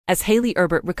As Hayley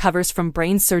Erber recovers from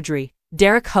brain surgery,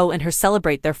 Derek Ho and her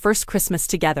celebrate their first Christmas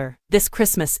together. This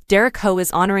Christmas, Derek Ho is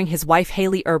honoring his wife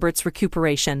Hayley Erber's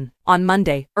recuperation. On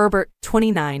Monday, Erber,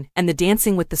 29, and the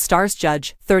Dancing with the Stars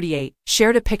judge, 38,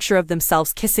 shared a picture of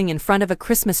themselves kissing in front of a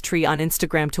Christmas tree on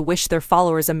Instagram to wish their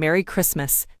followers a Merry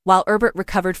Christmas. While Erber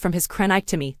recovered from his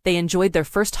craniotomy, they enjoyed their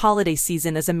first holiday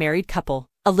season as a married couple.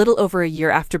 A little over a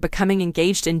year after becoming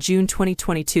engaged in June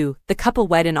 2022, the couple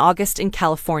wed in August in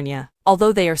California.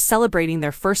 Although they are celebrating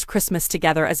their first Christmas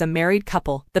together as a married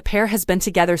couple, the pair has been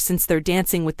together since their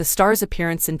Dancing with the Stars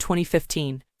appearance in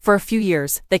 2015. For a few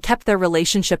years, they kept their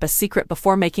relationship a secret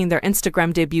before making their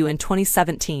Instagram debut in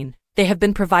 2017. They have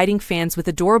been providing fans with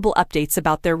adorable updates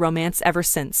about their romance ever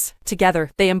since. Together,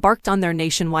 they embarked on their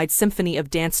nationwide Symphony of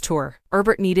Dance tour.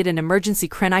 Erber needed an emergency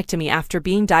craniotomy after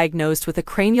being diagnosed with a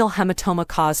cranial hematoma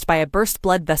caused by a burst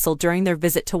blood vessel during their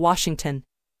visit to Washington,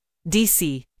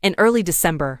 D.C. In early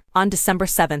December, on December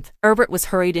 7th, Erber was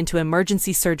hurried into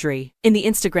emergency surgery. In the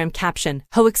Instagram caption,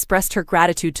 Ho expressed her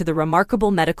gratitude to the remarkable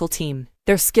medical team.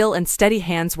 Their skill and steady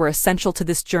hands were essential to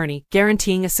this journey,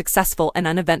 guaranteeing a successful and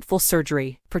uneventful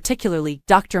surgery. Particularly,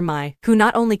 Dr. Mai, who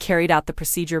not only carried out the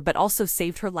procedure but also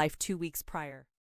saved her life 2 weeks prior.